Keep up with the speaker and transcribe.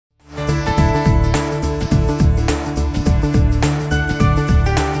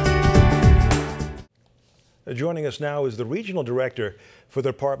Joining us now is the Regional Director for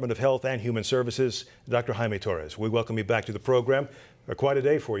the Department of Health and Human Services, Dr. Jaime Torres. We welcome you back to the program. Quite a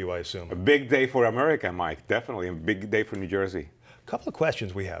day for you, I assume. A big day for America, Mike. Definitely a big day for New Jersey. A couple of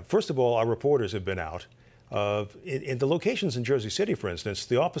questions we have. First of all, our reporters have been out. In the locations in Jersey City, for instance,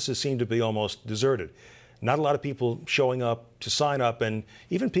 the offices seem to be almost deserted. Not a lot of people showing up to sign up, and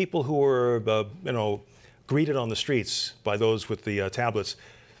even people who were, greeted on the streets by those with the tablets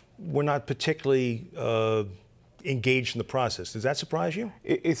were not particularly engaged in the process. Does that surprise you?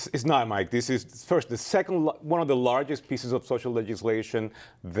 It's not, Mike. This is one of the largest pieces of social legislation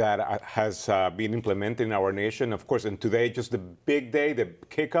that has been implemented in our nation. Of course, and today, just the big day, the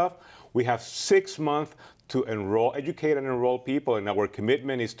kickoff, we have 6 months to educate and enroll people, and our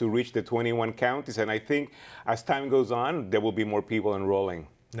commitment is to reach the 21 counties. And I think as time goes on, there will be more people enrolling.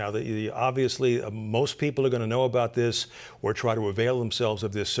 Now, obviously, most people are going to know about this or try to avail themselves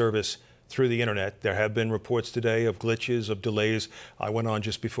of this service through the internet. There have been reports today of glitches, of delays. I went on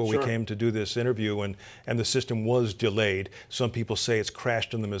just before we came to do this interview, and the system was delayed. Some people say it's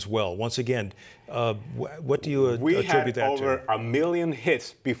crashed on them as well. Once again, what do you attribute that to? We had over 1 million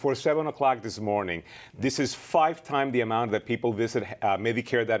hits before 7 o'clock this morning. This is 5 times the amount that people visit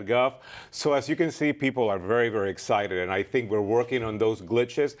Medicare.gov. So as you can see, people are very, very excited, and I think we're working on those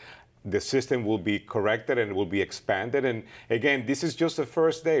glitches. The system will be corrected and it will be expanded. And again, this is just the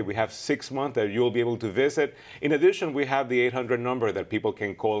first day. We have 6 months that you'll be able to visit. In addition, we have the 800 number that people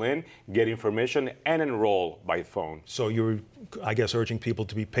can call in, get information, and enroll by phone. So you're, I guess, urging people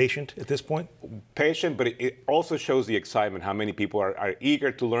to be patient at this point? Patient, but it also shows the excitement, how many people are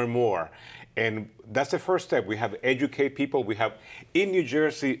eager to learn more. And that's the first step. We have to educate people. We have, in New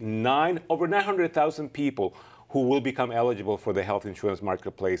Jersey, over 900,000 people who will become eligible for the health insurance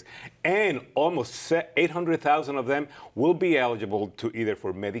marketplace, and almost 800,000 of them will be eligible to either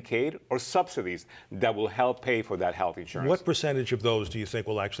for Medicaid or subsidies that will help pay for that health insurance. What percentage of those do you think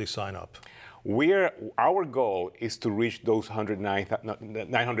will actually sign up? Our goal is to reach those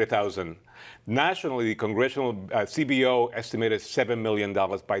 900,000. Nationally, the Congressional CBO estimated $7 million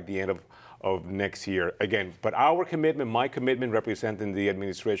by the end of next year. Again, but our commitment, my commitment representing the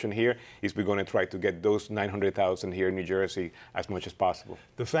administration here, is we're going to try to get those 900,000 here in New Jersey as much as possible.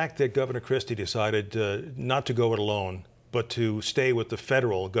 The fact that Governor Christie decided not to go it alone, but to stay with the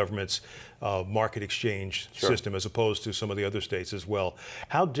federal government's market exchange system as opposed to some of the other states as well.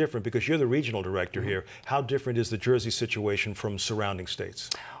 How different, because you're the regional director here, how different is the Jersey situation from surrounding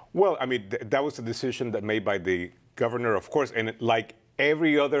states? Well, I mean, that was a decision that made by the governor, of course, and like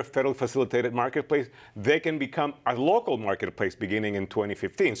every other federal facilitated marketplace, they can become a local marketplace beginning in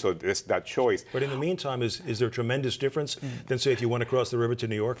 2015. So there's that choice. But in the meantime, is there a tremendous difference than, say, if you went across the river to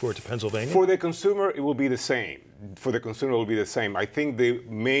New York or to Pennsylvania? For the consumer, it will be the same. For the consumer, it will be the same. I think the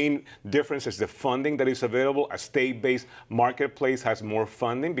main difference is the funding that is available. A state-based marketplace has more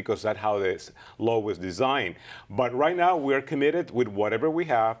funding because that's how this law was designed. But right now, we're committed with whatever we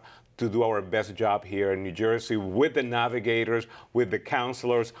have to do our best job here in New Jersey with the navigators, with the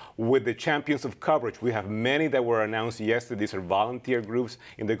counselors, with the champions of coverage. We have many that were announced yesterday. These are volunteer groups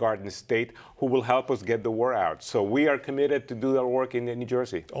in the Garden State who will help us get the word out. So we are committed to do our work in New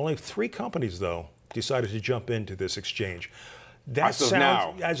Jersey. Only 3 companies, though, decided to jump into this exchange. As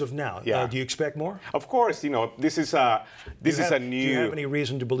of now. Yeah. Do you expect more? Of course. You know, this is a new. Do you have any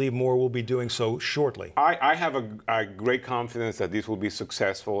reason to believe more will be doing so shortly? I have a great confidence that this will be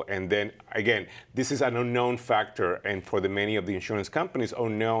successful. And then again, this is an unknown factor, and for many of the insurance companies,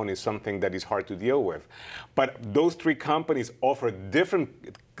 unknown is something that is hard to deal with. But those 3 companies offer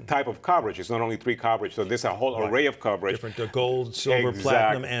different type of coverage. It's not only 3 coverage, so there's a whole array of coverage. Different gold, silver,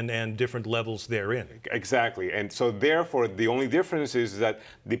 platinum, and different levels therein. Exactly. And so therefore, the only difference is that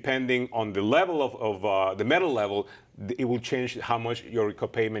depending on the level of the metal level, it will change how much your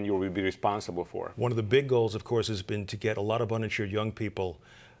copayment you will be responsible for. One of the big goals, of course, has been to get a lot of uninsured young people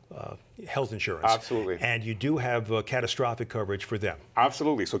health insurance. Absolutely. And you do have catastrophic coverage for them.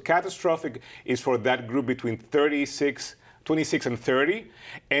 Absolutely. So catastrophic is for that group between 26 and 30,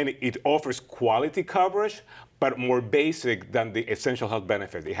 and it offers quality coverage, but more basic than the essential health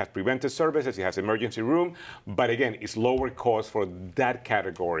benefits. It has preventive services, it has emergency room, but again, it's lower cost for that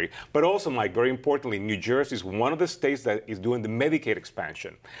category. But also, Mike, very importantly, New Jersey is one of the states that is doing the Medicaid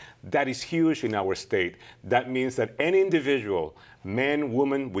expansion. That is huge in our state. That means that any individual men,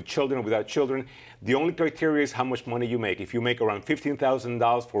 women, with children or without children. The only criteria is how much money you make. If you make around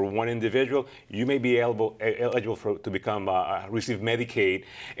 $15,000 for one individual, you may be eligible to become receive Medicaid.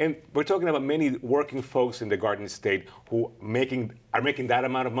 And we're talking about many working folks in the Garden State who are making that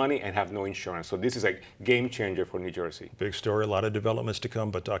amount of money and have no insurance. So this is a game changer for New Jersey. Big story, a lot of developments to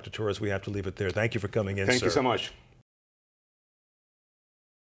come, but Dr. Torres, we have to leave it there. Thank you for coming in, sir. Thank you so much.